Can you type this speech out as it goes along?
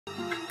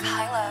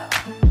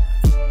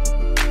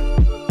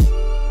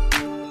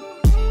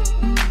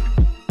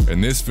In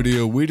this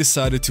video, we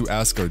decided to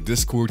ask our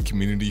Discord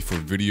community for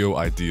video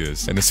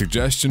ideas, and a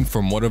suggestion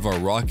from one of our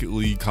Rocket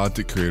League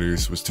content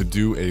creators was to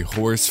do a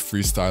horse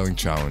freestyling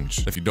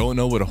challenge. If you don't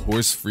know what a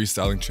horse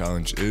freestyling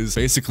challenge is,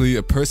 basically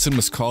a person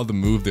must call the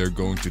move they're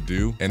going to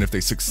do, and if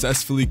they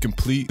successfully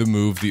complete the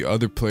move, the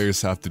other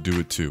players have to do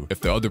it too. If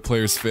the other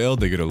players fail,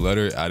 they get a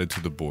letter added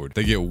to the board.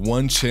 They get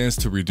one chance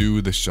to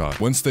redo the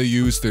shot. Once they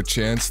use their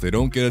chance, they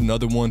don't get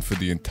another one for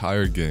the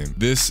entire game.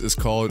 This is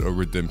called a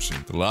redemption.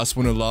 The last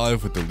one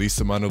alive with the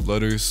least amount of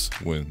letters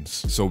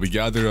wins. So we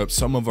gathered up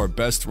some of our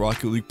best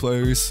Rocket League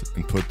players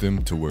and put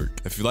them to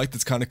work. If you like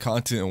this kind of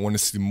content and want to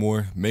see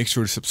more, make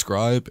sure to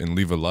subscribe and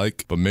leave a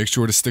like, but make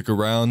sure to stick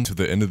around to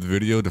the end of the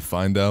video to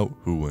find out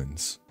who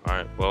wins.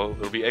 Alright, well,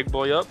 it'll be Egg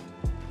Boy up.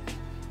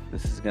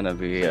 This is gonna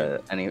be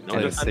any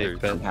safe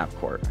from half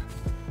court.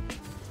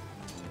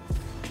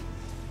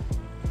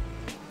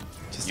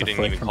 Just You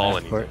didn't even call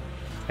anything.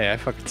 Hey, I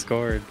fucking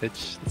scored,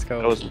 bitch. Let's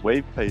go. That was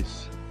wave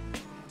pace.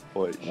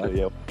 Boy, shit,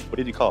 yeah. What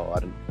did you call? I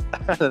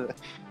didn't.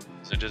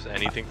 So just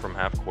anything from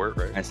half court,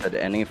 right? I said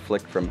any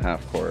flick from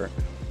half court.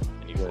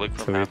 And you flick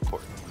from half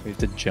court. We have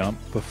to jump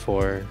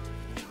before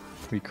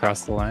we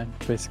cross the line,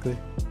 basically.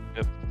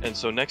 Yep. And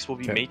so next will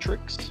be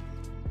Matrix.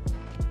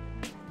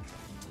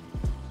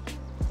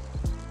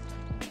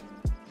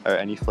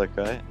 Alright, any flick,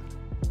 right?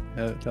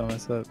 Yeah, don't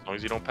mess up. As long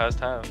as you don't pass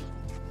half.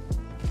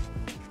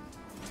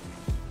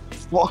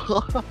 That's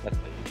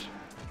age.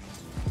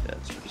 Yeah,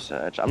 it's pretty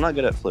sad. I'm not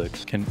good at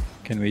flicks. Can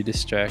we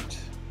distract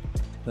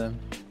them?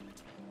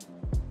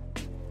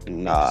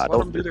 Nah, let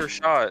them do their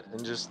shot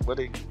and just let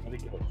it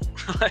go.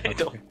 I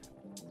don't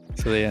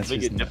So the answer make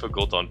is it no.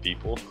 difficult on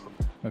people.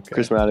 Okay.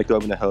 Chris Manic, I'm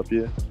gonna help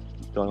you.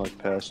 Going like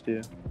past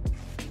you.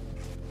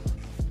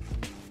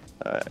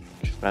 Alright,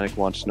 Chris Manic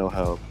wants no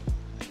help.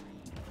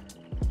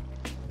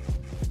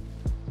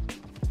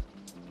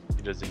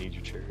 He doesn't need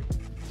your cherry.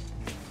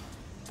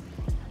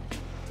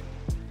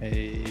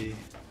 Hey.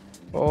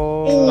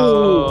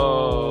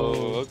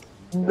 Oh.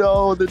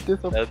 No, the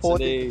That's an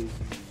disappointing.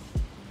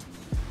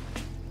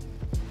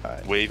 A.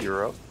 Alright. Wave,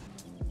 you're up.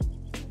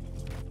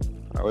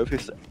 Alright, what if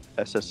it's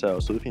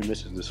SSL? So if he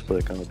misses this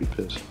flick, I'm gonna be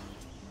pissed.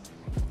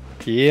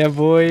 Yeah,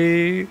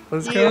 boy.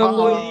 Let's go.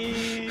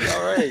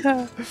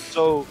 Alright.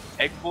 So,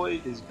 Egg Boy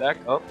is back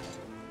up.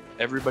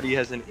 Everybody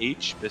has an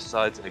H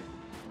besides Egg Boy.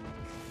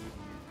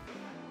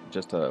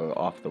 Just a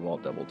off the wall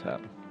double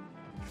tap.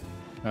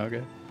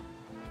 Okay.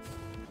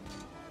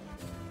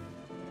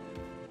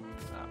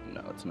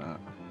 No, it's not.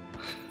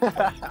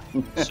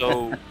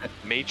 So,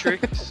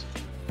 Matrix,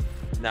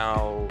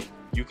 now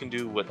you can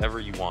do whatever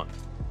you want.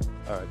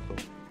 Alright, cool.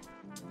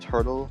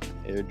 Turtle,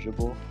 air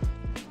dribble,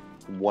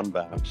 one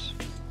bounce.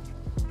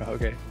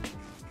 Okay.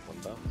 One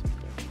bounce.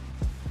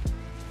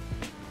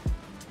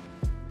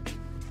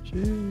 Okay.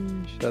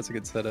 Sheesh. That's a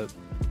good setup.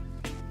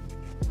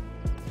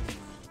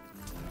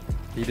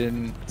 He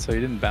didn't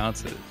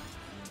bounce it.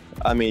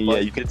 I mean, But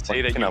yeah, you could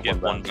say that you have get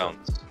one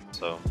bounce.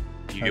 So,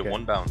 you get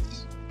one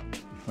bounce.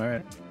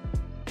 Alright.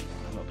 I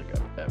don't think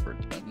I've ever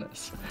done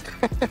this.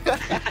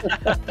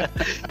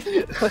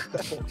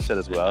 Said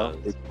as well.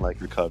 It can like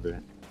recover.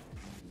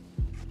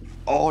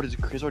 Oh, does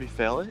Chris already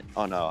fail it?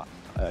 Oh no,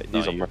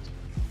 he's a merc.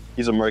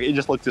 He's a merc. It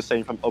just looks the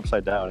same from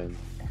upside down. And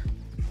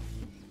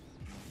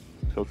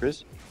so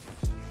Chris.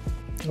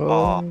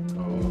 Oh.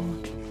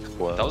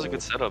 That was a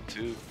good setup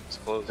too. It's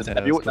close. Does,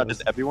 Yeah,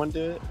 does everyone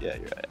do it? Yeah,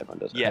 you're right. Everyone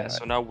does it. Yeah.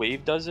 So now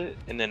Wave does it,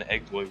 and then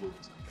Egg Boy will.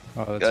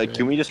 Oh, that's great.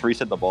 Can we just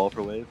reset the ball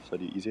for Wave so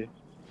it'd be easy?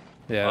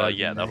 Yeah.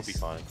 Yeah, that'll be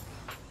fine.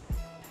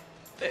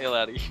 Hey,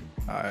 laddie.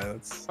 Alright,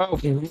 let's.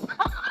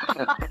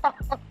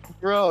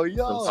 Bro,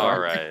 yo. All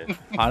right.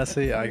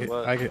 Honestly, I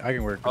What?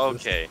 can work with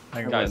this. Okay,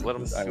 I can guys, work let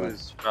him with do this.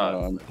 his Oh, shot.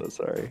 I'm so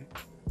sorry.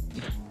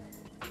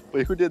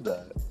 Wait, who did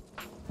that?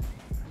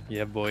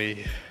 Yeah,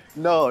 boy.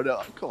 No,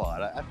 come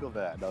on. I feel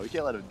bad. No, we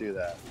can't let him do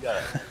that. We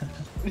gotta.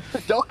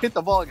 Don't hit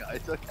the ball,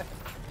 guys. Okay.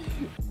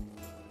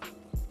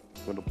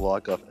 I'm gonna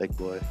block off Egg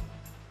Boy.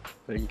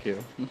 Thank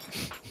you.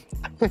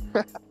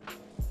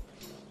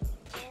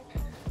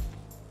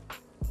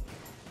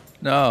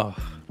 No.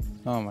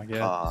 Oh my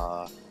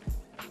god.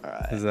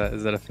 Alright. Is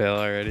that a fail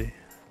already?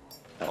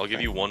 I'll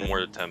give you one more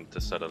attempt to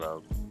set it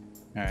up.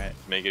 Alright.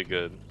 Make it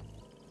good.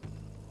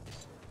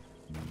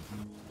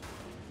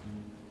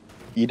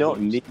 You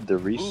don't need the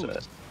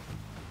reset.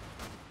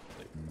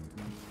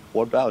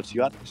 What bounce?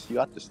 You got this. You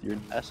got this. You're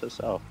an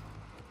SSL.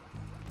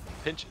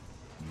 Pinch it.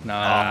 No,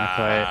 not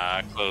quite.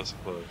 Ah, close.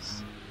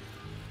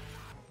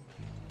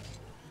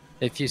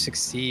 If you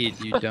succeed,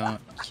 you don't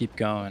keep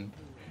going.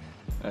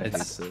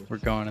 We're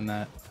going in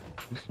that.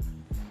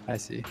 I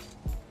see.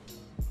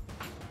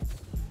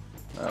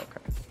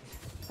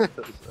 Okay.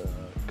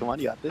 Come on,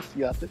 you got this.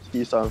 You got this.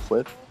 You saw him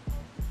flip.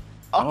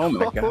 Oh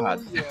my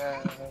god.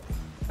 Yeah.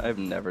 I've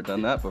never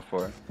done that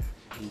before.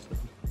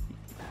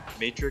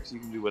 Matrix, you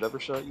can do whatever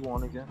shot you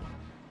want again.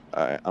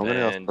 Alright, I'm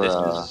gonna And go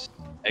for this is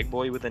Egg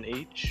Boy with an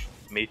H,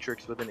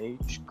 Matrix with an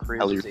H,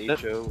 Chris is Ellie-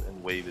 HO,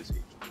 and Wave is H.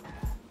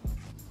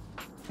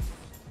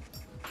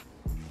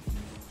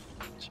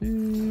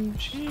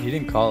 He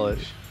didn't call it.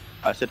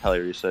 I said heli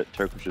reset.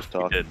 Turk was just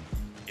talking.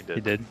 He did.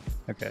 He did?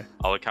 Okay.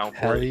 I'll account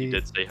for it. He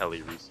did say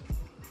heli reset.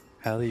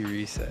 Heli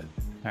reset.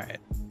 Alright.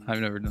 I've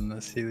never done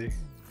this either.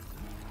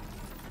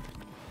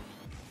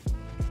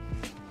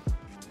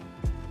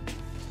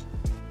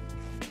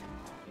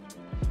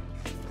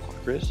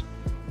 Chris?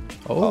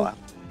 Oh.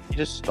 He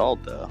just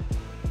stalled though.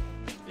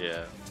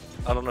 Yeah.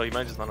 I don't know. He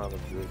might just not know how to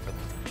do it.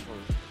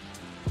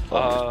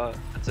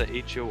 That's a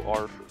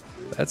HOR for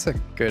free. That's a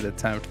good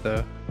attempt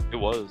though. It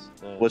was.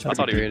 What's I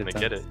thought he was great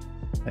gonna get it.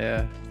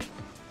 Yeah.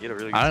 He had a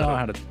really good I don't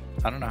know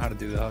setup. how to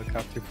do the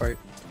helicopter part.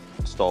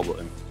 Stall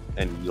button.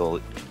 And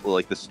you'll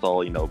like the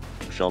stall, you know,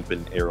 jump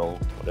and arrow,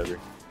 whatever,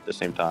 at the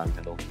same time.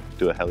 It'll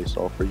do a heli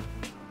stall for you.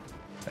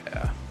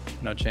 Yeah.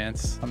 No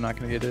chance. I'm not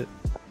gonna get it.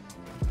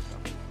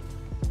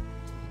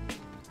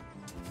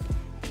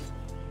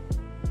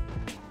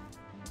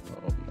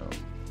 Oh no.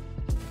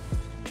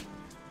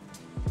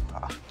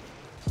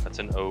 That's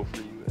an O for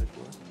you,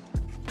 Edward.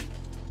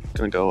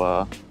 Gonna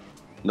go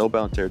no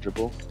bounce air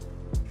dribble.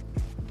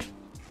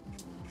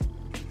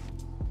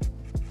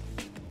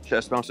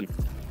 Chest bouncing.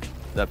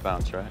 That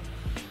bounce, right?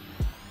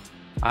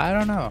 I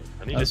don't know.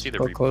 I need That to was see the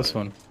a replay. close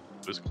one.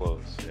 It was close,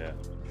 yeah.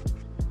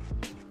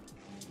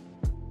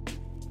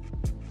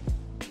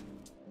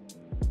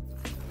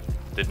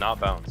 Did not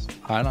bounce.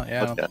 I don't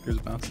Okay. think there's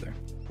a bounce there.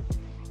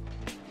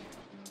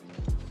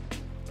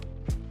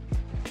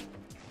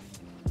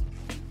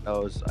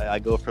 I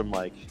go from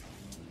like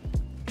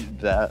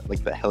that,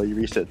 like the heli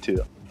reset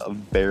to a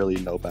barely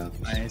no bounce.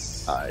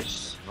 Nice.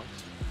 Nice.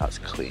 That's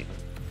clean.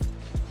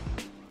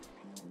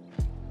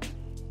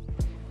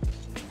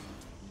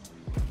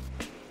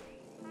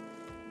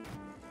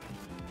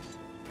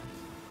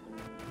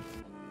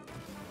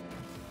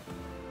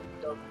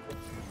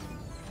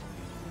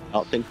 I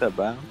don't think that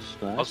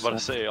bounced. Nice. I was about to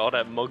say, all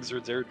that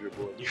Mugsard's air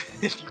dribble, and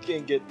you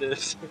can't get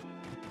this.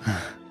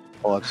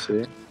 Oh, let's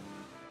see.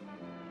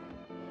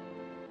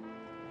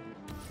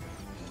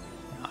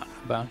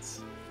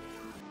 Bounce.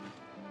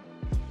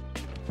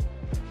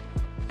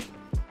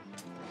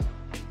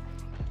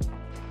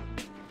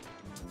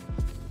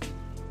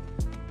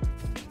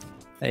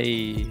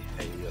 Hey.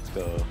 Hey, let's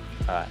go.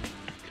 Alright.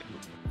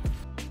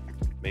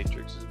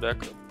 Matrix is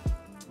back up.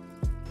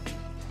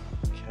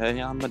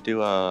 Okay, I'm gonna do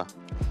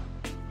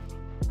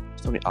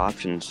so many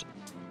options.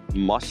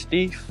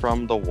 Musty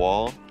from the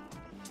wall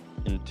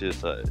into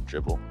the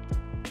dribble.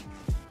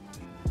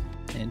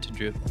 Into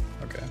dribble.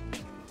 Okay.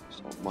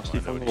 So musty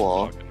I know from what the he's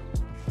wall talking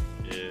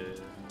about.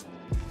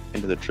 Yeah.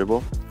 into the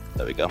dribble.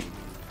 There we go.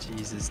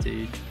 Jesus,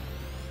 dude.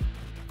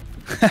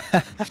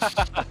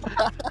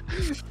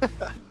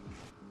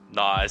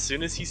 Nah, as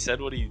soon as he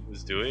said what he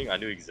was doing, I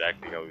knew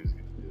exactly how he was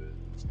gonna do it.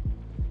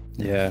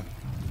 Yeah.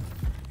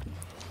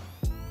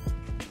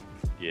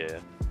 Yeah,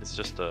 it's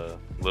just a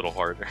little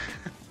harder.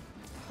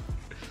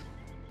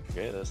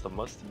 Okay, that's the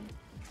musty.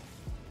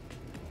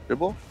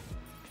 Dribble?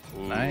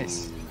 Ooh.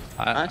 Nice.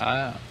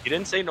 He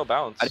didn't say no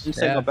bounce. I didn't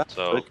say Yeah. no bounce,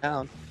 So- but it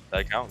counts.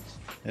 That counts.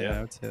 Yeah,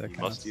 I would say that counts.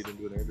 Musty didn't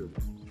do an air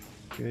dribble.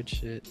 Good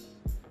shit.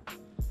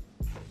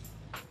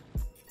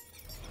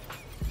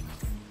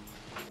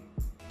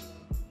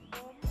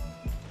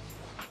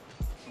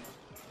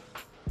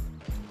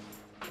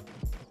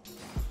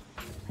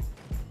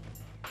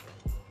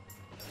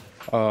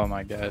 Oh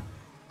my god.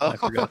 I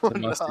forgot the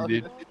musty,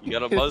 dude. You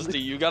got a musty.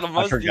 You got a I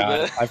musty,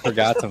 man.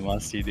 forgot the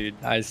musty, dude.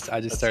 I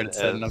just started an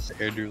setting up S.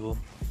 the air dribble.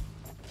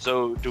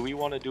 So, do we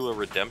want to do a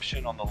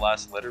redemption on the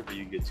last letter where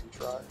you get 2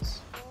 tries?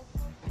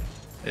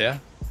 Yeah.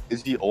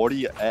 Is he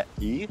already at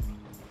E?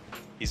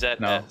 He's at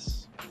No.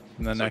 S.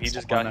 And the So next he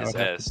just one got I his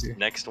would have to S. do.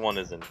 Next one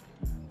is an.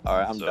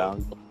 Alright, I'm So-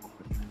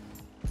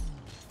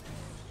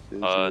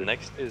 down.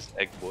 Next is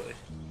Egg Boy.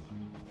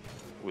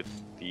 With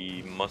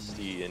the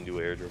musty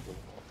into air dribble.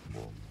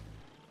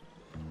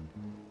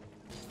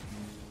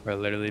 Where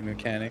literally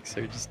mechanics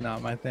are just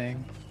not my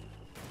thing.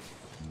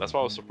 That's why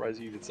I was surprised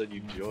you even said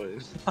you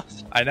joined.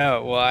 I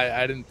know. Well,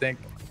 I didn't think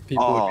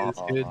people would be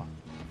this good.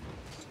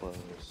 Close.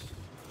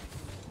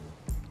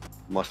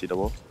 Musty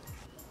double.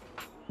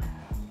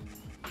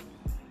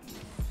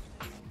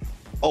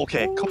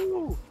 Okay, come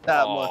on.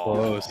 That Oh. musty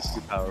Close. is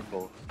too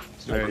powerful.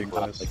 Very Nobody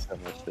close. likes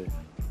that musty.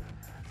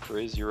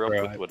 Riz, you're up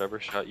Bro, with whatever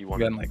shot you I've want.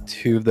 gotten like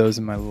 2 of those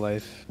in my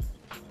life.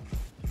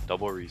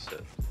 Double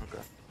reset.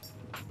 Okay.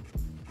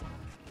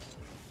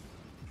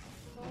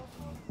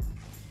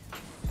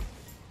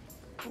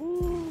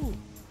 Ooh.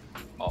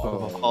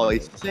 Oh, he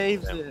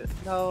saves Damn. it.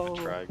 No.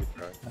 Good try, good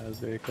try. That was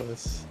very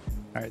close.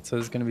 Alright, so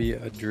there's going to be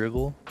a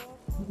dribble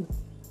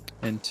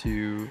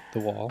into the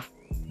wall,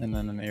 and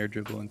then an air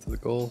dribble into the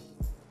goal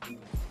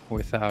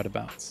without a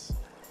bounce.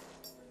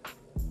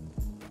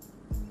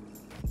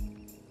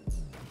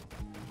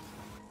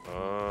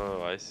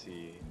 Oh, I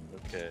see.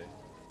 Okay.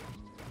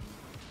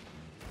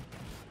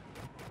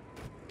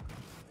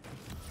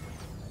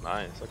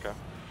 Nice, okay.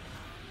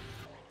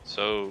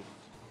 So,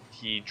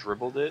 he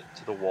dribbled it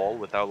to the wall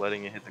without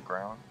letting it hit the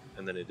ground,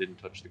 and then it didn't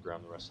touch the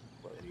ground the rest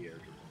of the play. Any air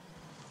dribble.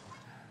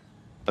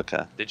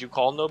 Okay. Did you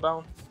call no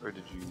bounce, or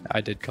did you?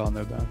 I did call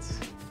no bounce.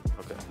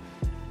 Okay.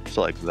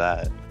 So like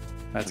that.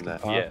 That's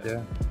that. pop,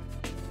 yeah.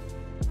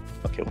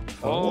 Okay.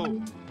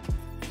 Oh.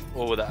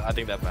 Oh, I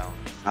think that bounced.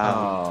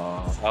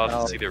 Oh. I'll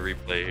have to see the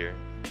replay here.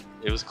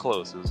 It was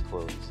close. It was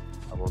close.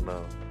 I don't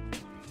know.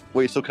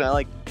 Wait, so can I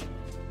like?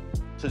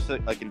 So it's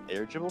like an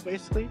air dribble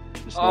basically?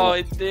 Just Oh,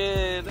 it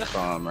did.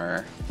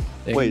 Bummer.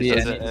 It Wait,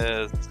 can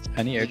be so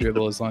any air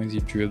dribble as long as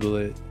you dribble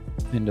it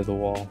into the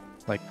wall.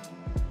 Like,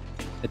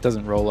 it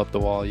doesn't roll up the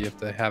wall. You have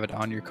to have it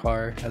on your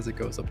car as it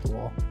goes up the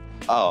wall.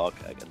 Oh,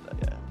 okay, I get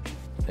that.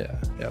 Yeah.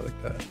 Yeah,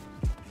 like that.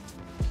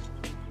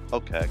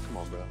 Okay, come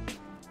on, bro.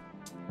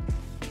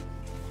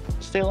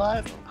 Stay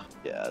alive.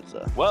 Yeah, it's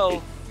a.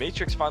 Well,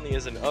 Matrix finally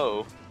is an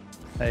O.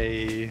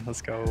 Hey,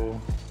 let's go.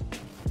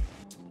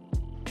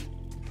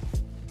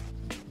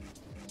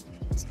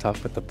 It's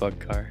tough with the bug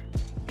car.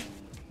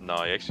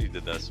 No, he actually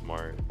did that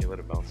smart. He let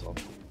it bounce off.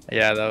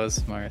 Yeah, that was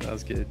smart. That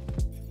was good.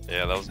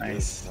 Yeah, that was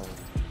Nice.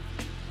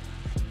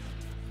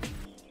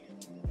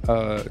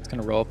 good. It's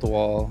gonna roll up the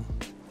wall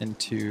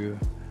into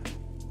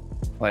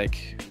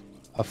like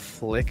a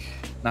flick,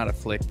 not a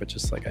flick, but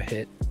just like a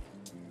hit,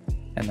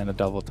 and then a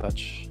double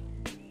touch.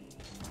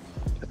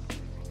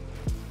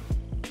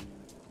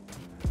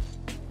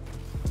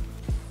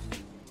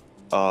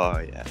 Oh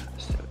yeah.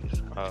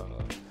 Oh,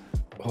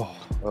 Oh.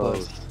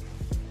 close.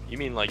 You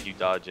mean like you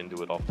dodge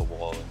into it off the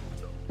wall?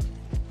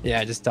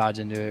 Yeah, just dodge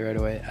into it right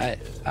away.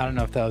 I don't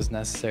know if that was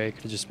necessary. It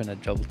could have just been a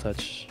double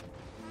touch.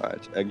 Alright,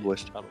 it's egg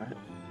wish.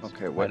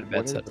 Okay, what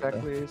bad setup,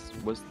 exactly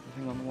was the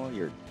thing on the wall?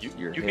 You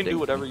can hitting- do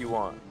whatever you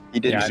want. He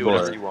didn't Yeah, I You do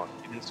whatever score. you want.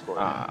 You didn't score.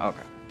 Ah,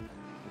 okay.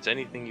 It's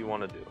anything you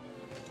want to do.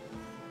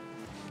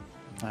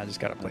 I just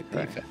gotta play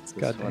Okay. defense.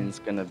 This Goddamn. one's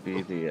gonna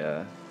be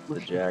the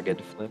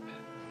jagged flip.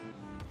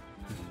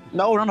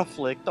 No, not a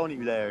flick. Don't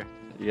you dare.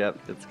 Yep,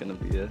 it's gonna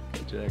be a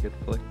jagged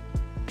flick.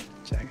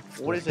 Jagged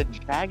What is flick. a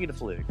jagged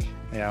flick?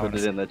 Yeah, I Put wanna it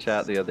see. in the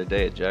chat the other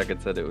day.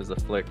 Jagged said it was a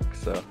flick,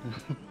 so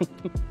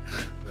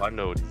I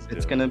know what he's doing.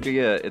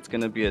 it's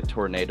gonna be a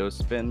tornado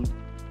spin,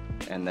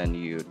 and then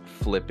you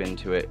flip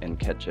into it and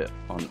catch it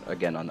on the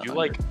You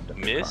like underside of the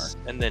miss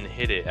car. and then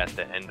hit it at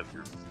the end of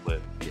your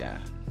flip. Yeah.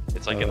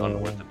 It's like an Oh.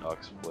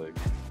 unorthodox flick.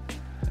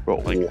 Bro,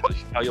 Like what?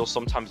 how you'll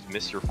sometimes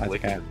miss your I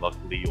flick think and then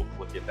luckily you'll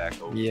flick it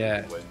back over.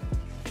 Yeah. the way.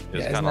 Yeah, It's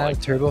isn't kind that of like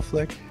a turbo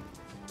flick?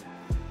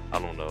 I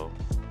don't know.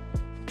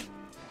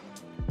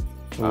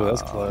 Oh,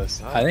 that's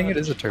close. I think it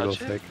is a turbo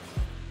touch it? flick.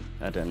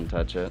 I didn't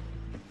touch it.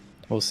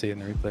 We'll see in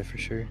the replay for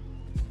sure.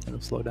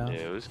 It'll slow down. Yeah,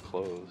 it was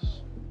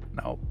close.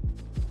 No.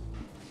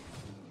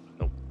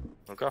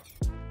 Okay.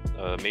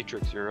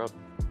 Matrix, you're up.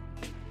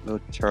 No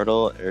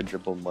turtle, air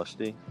dribble,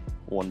 musty.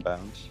 One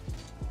bounce.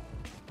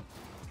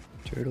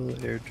 Turtle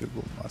air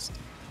dribble musty.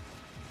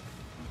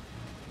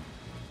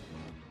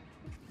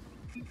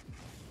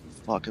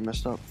 Fuck, I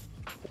messed up.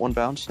 One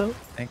bounce though?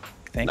 Thank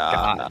Nah,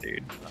 God, nah.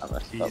 dude. I messed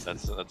up.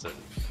 Jesus. That's it.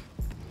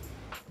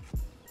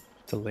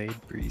 Delayed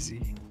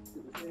breezy.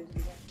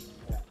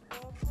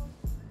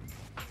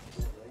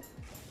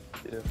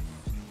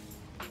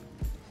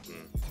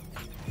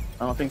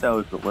 I don't think that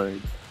was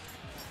delayed.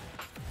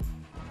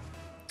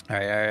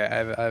 Alright, I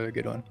have a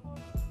good one.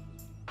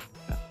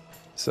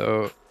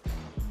 So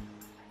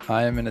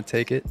I am gonna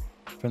take it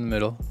from the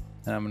middle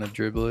and I'm gonna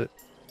dribble it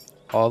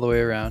all the way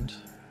around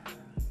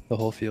the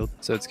whole field.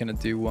 So it's gonna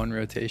do one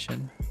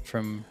rotation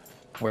from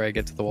where I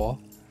get to the wall,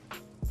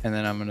 and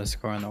then I'm gonna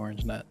score on the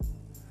orange net.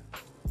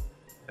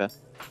 Okay.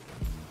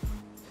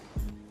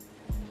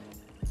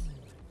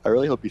 I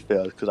really hope he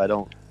fails because I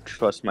don't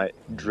trust my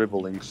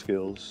dribbling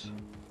skills.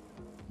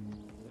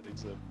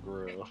 Except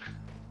bro.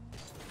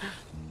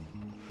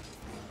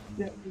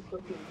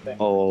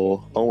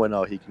 Oh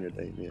no, he can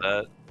retain me.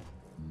 That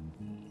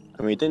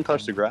I mean, he didn't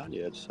touch the ground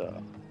yet, so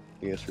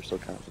I guess we're still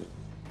counting.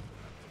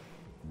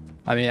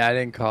 I mean, I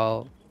didn't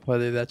call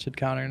whether that should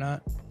count or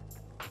not.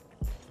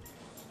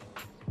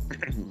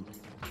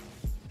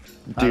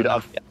 Dude,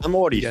 know. I'm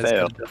already You guys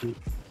failed. gotta judge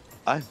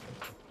it.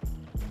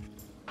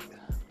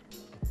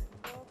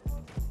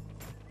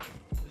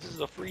 this is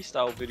a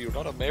freestyle video,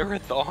 not a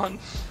marathon.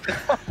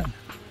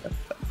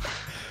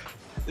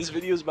 This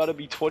video is about to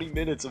be 20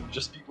 minutes of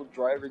just people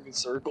driving in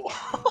circle.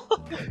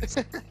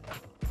 Jesus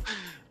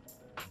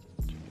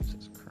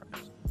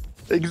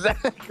Christ.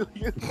 Exactly.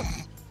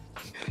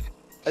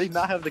 I did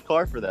not have the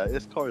car for that.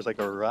 This car is like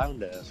a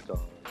round ass car.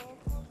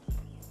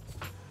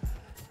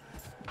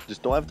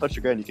 Just don't have it touch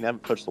the ground. You can have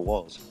it touch the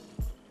walls.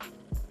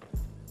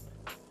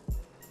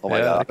 Oh my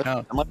Yeah, god. that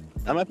count.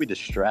 That might be the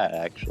strat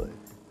actually.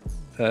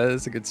 That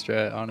is a good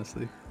strat,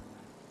 honestly.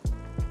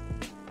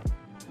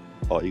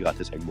 Oh, you got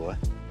this, egg boy.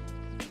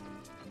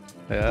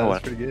 Yeah, Oh,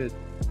 that's pretty good.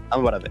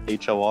 I'm about to have an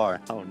HOR.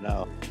 Oh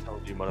no. I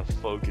told you I'm gonna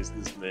focus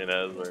this man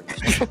has right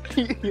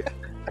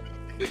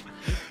now.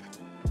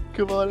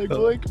 Come on, egg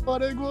boy. Come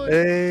on, egg boy.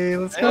 Hey,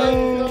 let's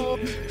go!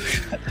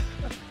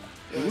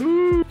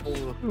 Woo.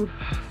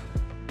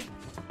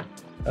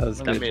 That was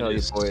Let That me good. man tell you,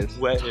 is boys,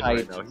 sweating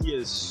right tight. now. He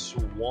is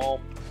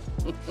swamped.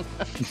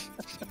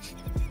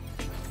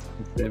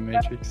 Good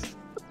Matrix.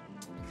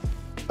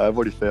 I've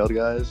already failed,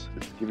 guys.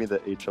 Just give me the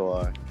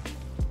HOR.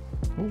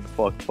 Ooh.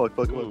 Fuck.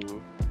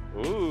 Ooh.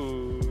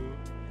 Ooh.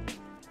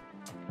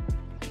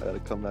 I gotta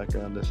come back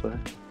around this way.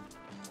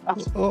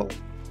 Oh,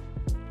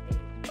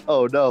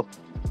 Oh no.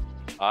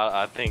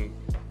 I think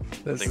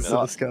that's think so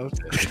that's- scout.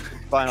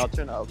 Fine, I'll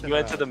turn you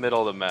went to the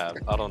middle of the map.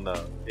 I don't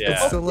know.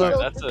 Yeah, still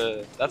up.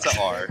 that's an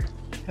R.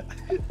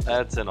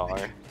 That's an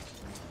R.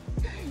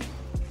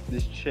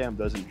 This champ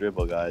doesn't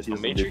dribble, guys. He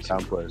doesn't do Matrix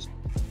sound plays.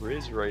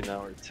 Riz right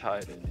now are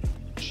tied in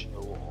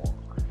HOR.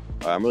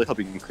 Alright, I'm really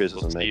hoping Chris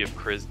We'll doesn't see make. if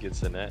Chris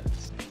gets an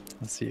S.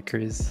 Let's see it,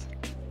 Chris.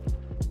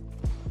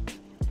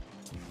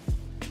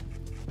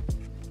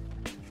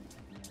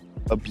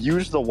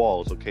 Abuse the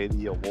walls, okay?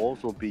 The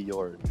walls will be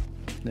yours.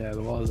 Yeah,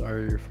 the walls are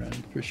your friend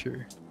for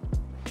sure.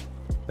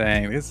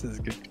 Dang, this is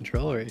good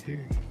control right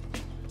here.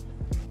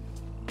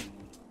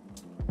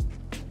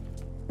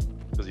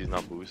 Because he's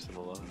not boosting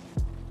a lot.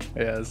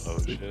 Yeah, this, Oh,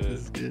 this shit.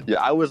 is good.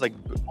 Yeah, I was like,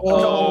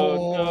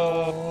 Oh,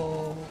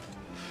 no.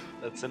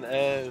 That's an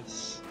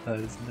S. That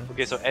is nuts.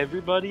 Okay, so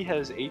everybody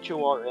has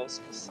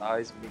HORS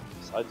besides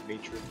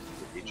Matrix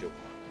with HOR.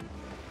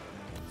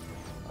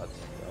 Let's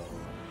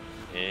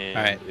go. And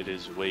Alright. it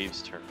is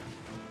Wave's turn.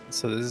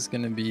 So this is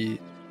gonna be,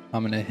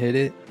 I'm gonna hit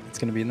it. It's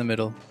gonna be in the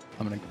middle.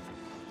 I'm gonna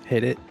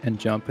hit it and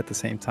jump at the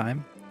same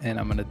time, and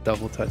I'm gonna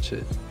double touch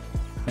it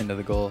into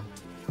the goal.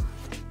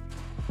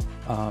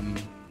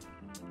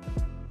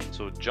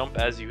 So jump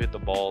as you hit the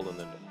ball and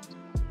then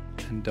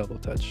And double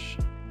touch.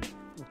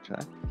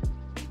 okay.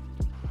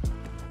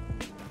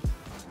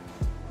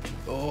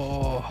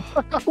 Oh,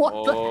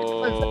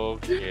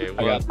 okay, I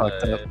got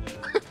fucked up.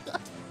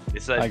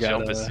 It's that I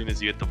jump got, as soon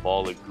as you hit the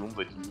ball, like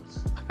Goomba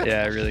juice.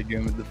 yeah, it really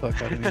goomed the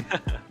fuck out of me.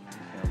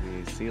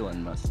 It'll be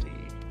ceiling musty.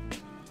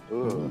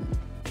 Ooh.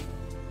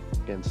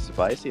 Getting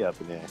spicy up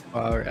in here.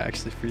 Wow, we're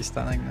actually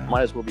freestyling now.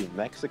 Might as well be in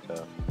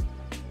Mexico.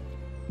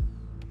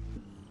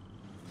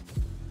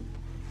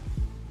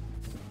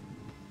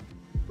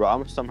 Bro, I'm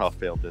gonna somehow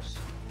fail this.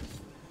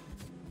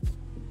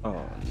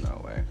 Oh,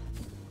 no way.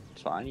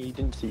 It's fine. You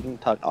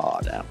didn't talk. Oh,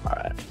 damn. All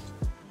right.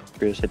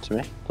 Chris, hit to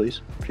me,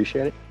 please.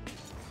 Appreciate it.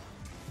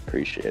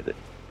 Appreciate it.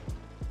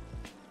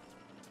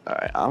 All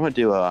right. I'm gonna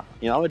do I'm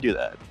gonna do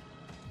that.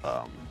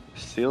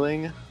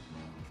 Ceiling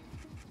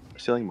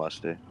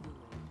musty.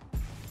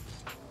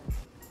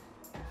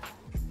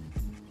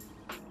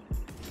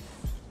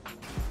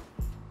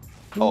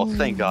 Oh,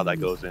 thank God that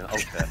goes in.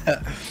 Okay.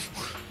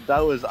 That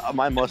was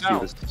my musty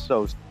was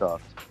so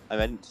stuffed. I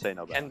didn't say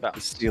no Ken about it.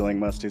 The stealing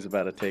musty's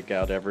about to take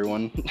out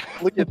everyone.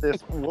 Look at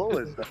this. What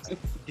was that?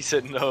 He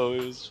said no,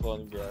 it was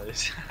fun,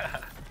 guys.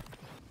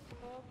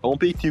 Don't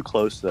be too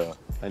close though,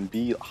 and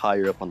be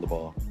higher up on the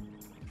ball.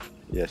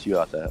 Yes, you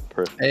got that.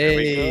 Perfect.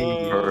 Hey,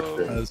 go.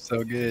 Perfect. that was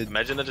so good.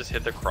 Imagine I just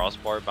hit the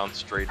crossbar, bounce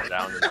straight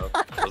down and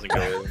up. Doesn't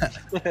go in.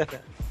 All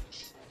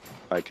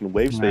right, can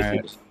Wave stay Alright.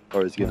 here,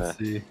 or is he gonna Let's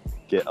see.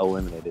 get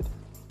eliminated?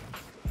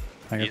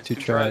 I He got has two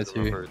tries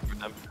here. remember, it's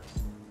redemption.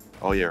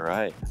 Oh, you're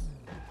right.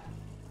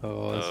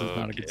 Oh, this is not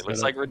a Okay, good looks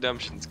setup. like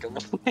redemption's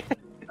coming.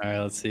 Alright,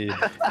 let's see.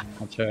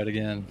 I'll try it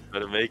again.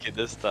 Better make it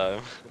this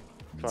time.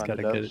 Just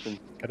gotta get it.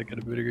 Gotta get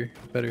a better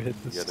hit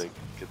You this. gotta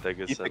get that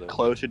good Keep it setup.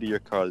 closer to your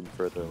car than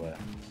further away.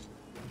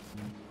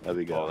 There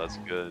we go. Oh, that's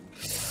good.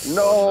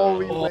 No,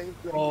 we Oh, waved,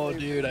 oh, waved.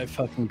 dude, I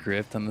fucking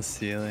gripped on the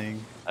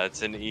ceiling.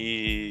 That's an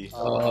E.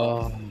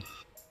 Oh,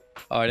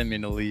 I didn't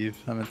mean to leave.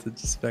 I meant to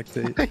just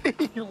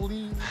spectate. You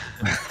leave.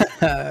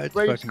 I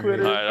Rage fucking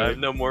quitter. ripped. Alright, I have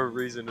no more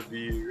reason to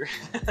be here.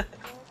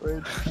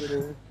 Rage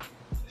quitter.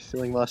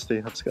 Stealing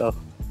musty. Let's go.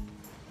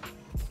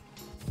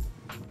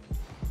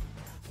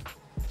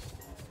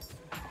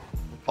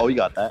 Oh, you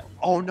got that.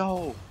 Oh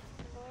no.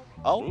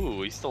 Oh,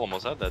 Ooh, he still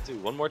almost had that too.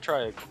 One more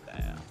try.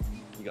 damn.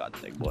 You got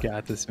it, big You boy.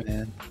 got this,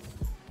 man.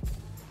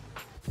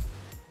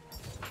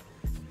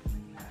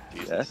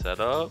 Decent Yes.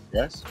 setup.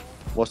 Yes.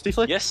 Musty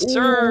flick. Yes,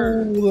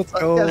 sir. Ooh, let's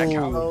go. That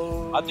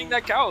I think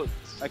that counts.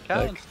 That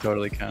That counts.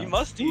 totally You counts.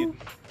 must eat.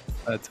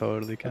 That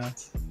totally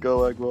counts.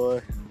 Go, egg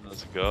boy.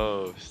 Let's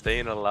go.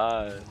 Staying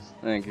alive.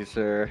 Thank you,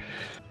 sir.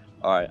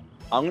 All right.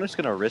 I'm just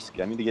gonna risk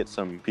it. I need to get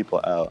some people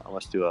out.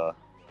 Let's do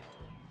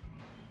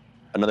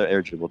another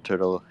air dribble,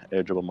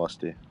 air dribble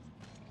musty.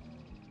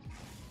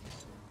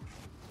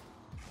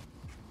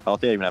 I don't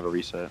think I even have a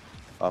reset.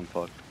 I'm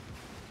fucked.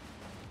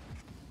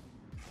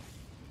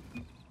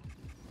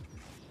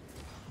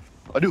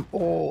 I do.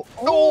 Oh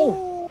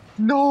no!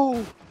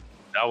 No!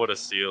 That would have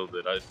sealed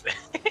it, I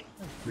think.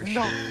 For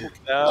No. sure.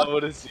 That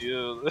would have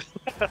sealed it.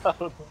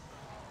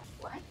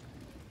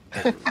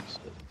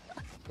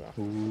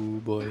 Ooh,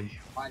 boy.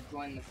 Want to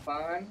join the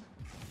fun?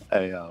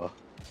 Hey yo.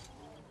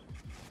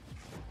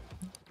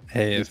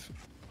 Hey,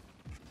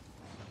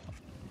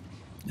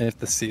 if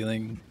the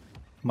ceiling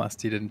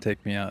musty didn't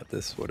take me out,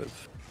 this would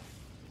have.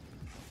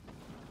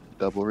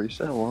 Double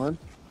reset. 1,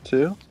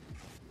 2.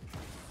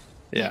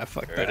 Yeah,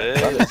 fuck There that.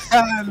 it is.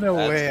 No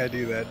That's- way I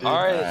do that, dude.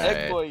 Alright, Alright.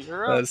 Egg Boy,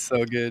 you're up. That's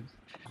so good.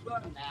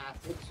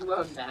 It's a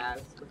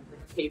mask with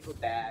a paper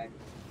bag.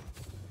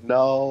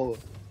 No.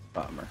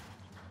 Bummer.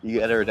 You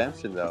get a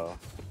redemption though,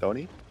 don't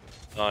you?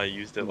 No, I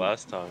used it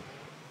last time.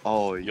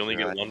 Oh, You only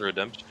you're get right. one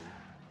redemption.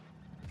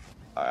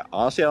 Alright,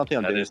 honestly, I don't think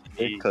I'm That doing is this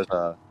the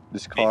because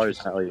this car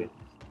is not really.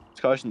 This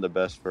car isn't the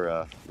best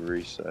for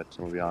resets,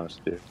 I'm gonna be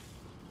honest with you.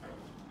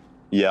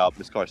 Yeah,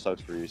 this car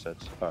sucks for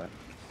resets. Alright.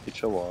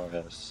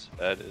 HORS.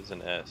 That is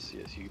an S.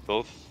 Yes, you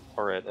both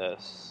are at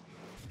S.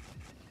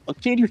 Oh,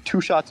 can you do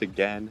 2 shots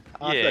again?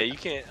 I feel Yeah, like- you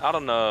can't. I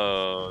don't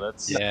know.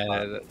 That's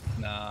Yeah,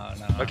 no.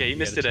 okay. He You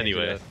missed gotta it change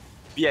anyway. up.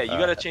 Yeah, you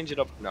gotta change it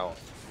up now.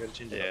 You gotta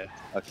change it Yeah,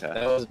 up. Okay.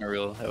 that wasn't a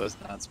rule. That was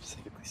not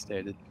specifically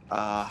stated.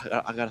 I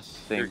gotta You're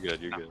think.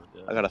 good. You're good. I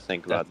Yeah. gotta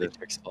think about That's this.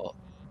 Trick's fault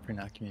for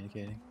not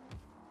communicating.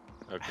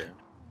 Okay.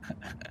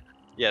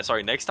 Yeah,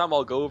 sorry. Next time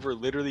I'll go over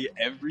literally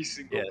every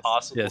single Yes,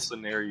 possible yes,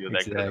 scenario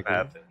that could have exactly.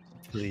 happened.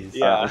 Please.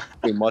 Yeah.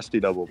 We must do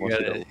double. You Must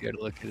do gotta, double. you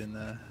gotta look in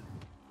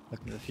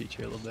the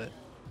future a little bit.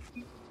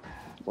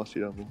 Must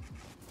do double.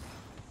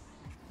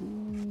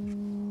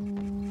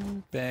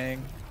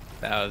 Bang.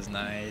 That was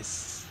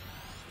nice.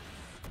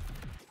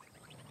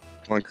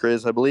 Come on,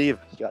 Chris. I believe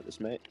you got this,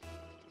 mate.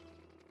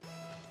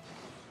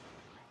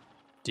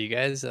 Do you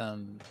guys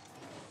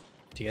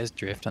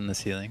drift on the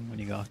ceiling when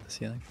you go off the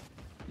ceiling?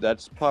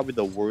 That's probably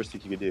the worst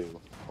thing you could do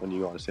when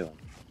you go on a ceiling.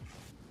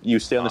 You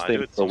stay on the I do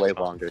thing it for way sometimes.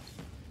 longer.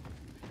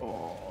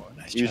 Oh,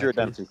 nice. Use try, your Chris.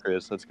 redemption,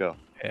 Chris. Let's go.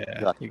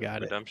 Yeah, you got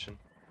it. Redemption.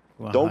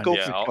 Don't go 100.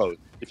 Yeah, from I'll- close.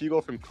 If you go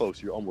from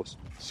close, you're almost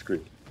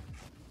screwed.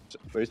 So,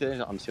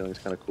 raising on the ceiling is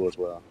kind of cool as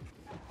well.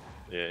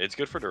 Yeah, it's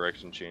good for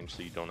direction change,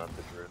 so you don't have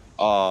to drift.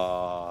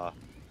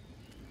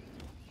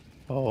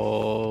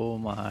 Oh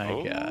my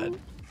Oh. god.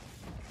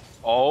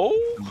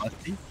 Oh,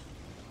 Musty?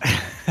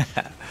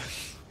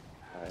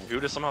 Alright. who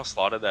just somehow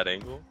slotted that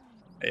angle?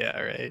 Yeah,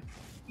 right.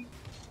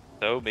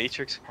 So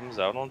Matrix comes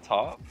out on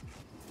top.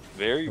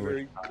 Very, Oh,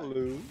 very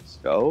close.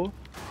 Go.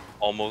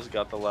 Almost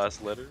got the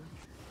last letter.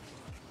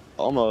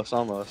 Almost.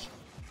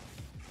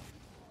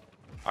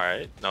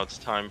 Alright, now it's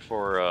time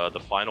for the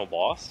final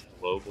boss.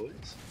 Hello,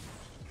 boys.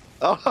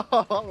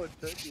 Oh,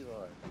 turkey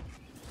bar.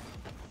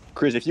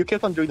 Chris, if you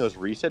kept on doing those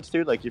resets,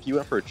 dude, like if you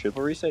went for a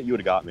triple reset, you would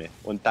have got me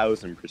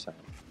 1000%.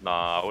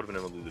 Nah, I would have been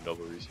able to do the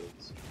double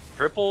resets.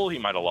 Triple, he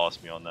might have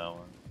lost me on that one.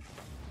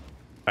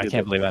 I Good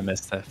can't luck. believe I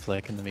missed that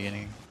flick in the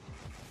beginning.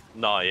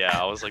 Nah, yeah,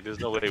 I was like, there's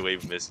no way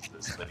Wave missed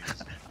this. And then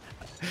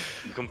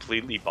he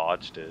completely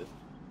botched it.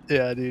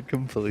 Yeah, dude,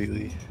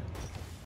 completely.